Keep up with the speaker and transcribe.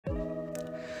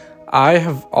I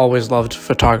have always loved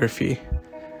photography.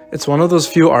 It's one of those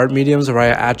few art mediums where I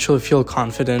actually feel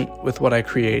confident with what I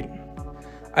create.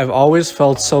 I've always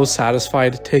felt so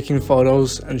satisfied taking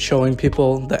photos and showing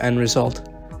people the end result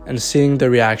and seeing the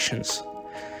reactions.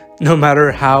 No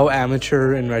matter how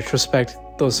amateur in retrospect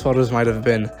those photos might have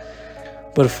been.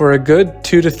 But for a good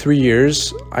 2 to 3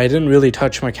 years, I didn't really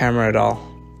touch my camera at all.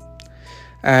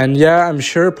 And yeah, I'm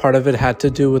sure part of it had to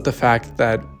do with the fact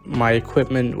that my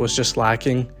equipment was just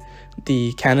lacking.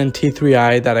 The Canon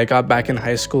T3i that I got back in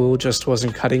high school just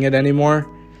wasn't cutting it anymore.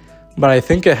 But I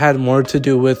think it had more to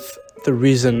do with the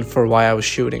reason for why I was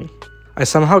shooting. I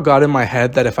somehow got in my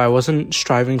head that if I wasn't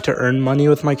striving to earn money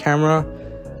with my camera,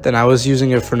 then I was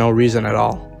using it for no reason at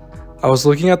all. I was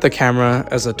looking at the camera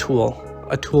as a tool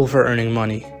for earning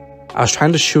money. I was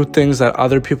trying to shoot things that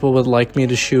other people would like me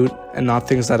to shoot and not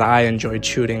things that I enjoyed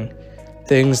shooting.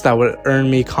 Things that would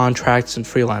earn me contracts and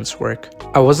freelance work.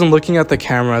 I wasn't looking at the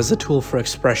camera as a tool for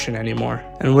expression anymore.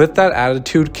 And with that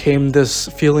attitude came this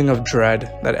feeling of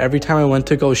dread that every time I went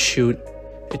to go shoot,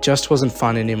 it just wasn't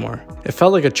fun anymore. It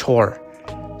felt like a chore.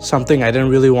 Something I didn't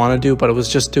really want to do, but I was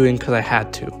just doing because I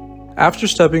had to. After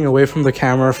stepping away from the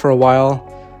camera for a while,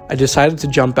 I decided to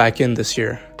jump back in this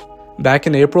year. Back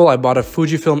in April, I bought a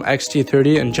Fujifilm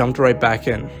Xt30 and jumped right back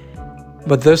in.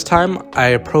 But this time, I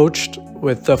approached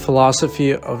with the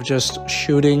philosophy of just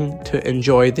shooting to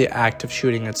enjoy the act of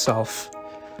shooting itself.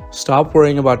 Stop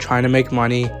worrying about trying to make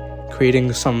money,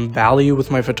 creating some value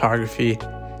with my photography,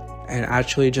 and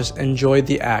actually just enjoy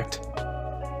the act.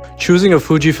 Choosing a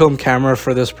Fujifilm camera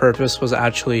for this purpose was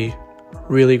actually a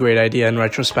really great idea in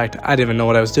retrospect. I didn't even know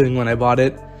what I was doing when I bought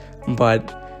it,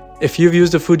 but if you've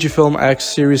used a Fujifilm X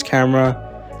series camera,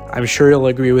 I'm sure you'll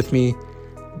agree with me.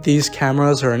 These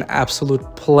cameras are an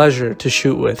absolute pleasure to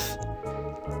shoot with.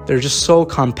 They're just so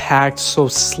compact, so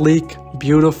sleek,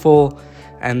 beautiful,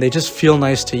 and they just feel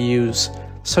nice to use.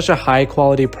 Such a high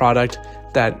quality product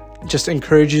that just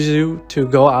encourages you to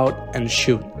go out and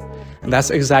shoot. And that's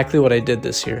exactly what I did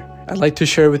this year. I'd like to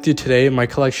share with you today my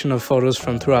collection of photos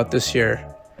from throughout this year.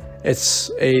 It's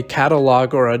a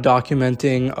catalog or a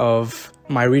documenting of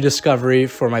my rediscovery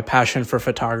for my passion for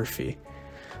photography.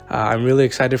 I'm really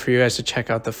excited for you guys to check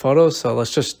out the photos, so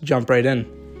let's just jump right in.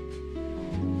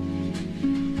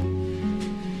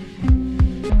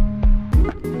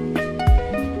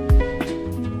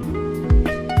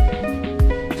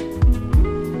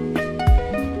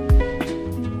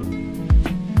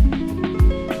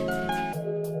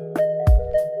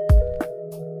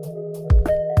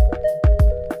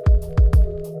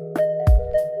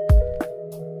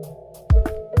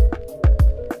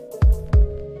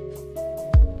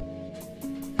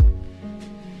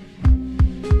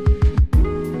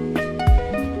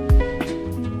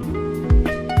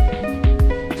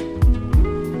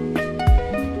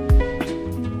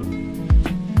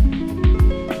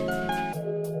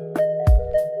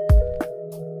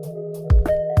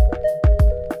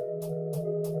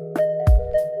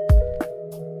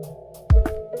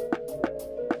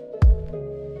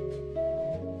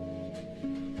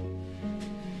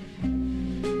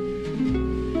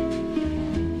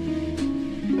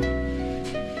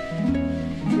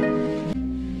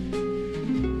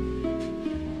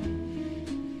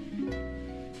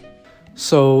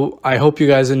 So I hope you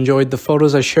guys enjoyed the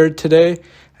photos I shared today,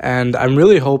 and I'm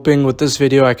really hoping with this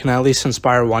video I can at least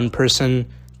inspire one person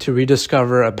to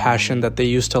rediscover a passion that they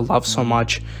used to love so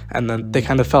much and then they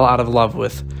kind of fell out of love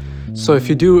with. So if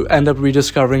you do end up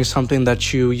rediscovering something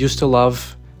that you used to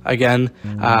love again,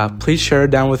 please share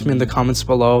it down with me in the comments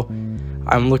below.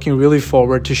 I'm looking really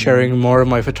forward to sharing more of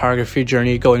my photography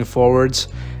journey going forwards,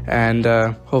 and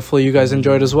hopefully you guys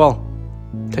enjoyed as well.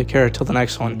 Take care till the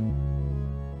next one.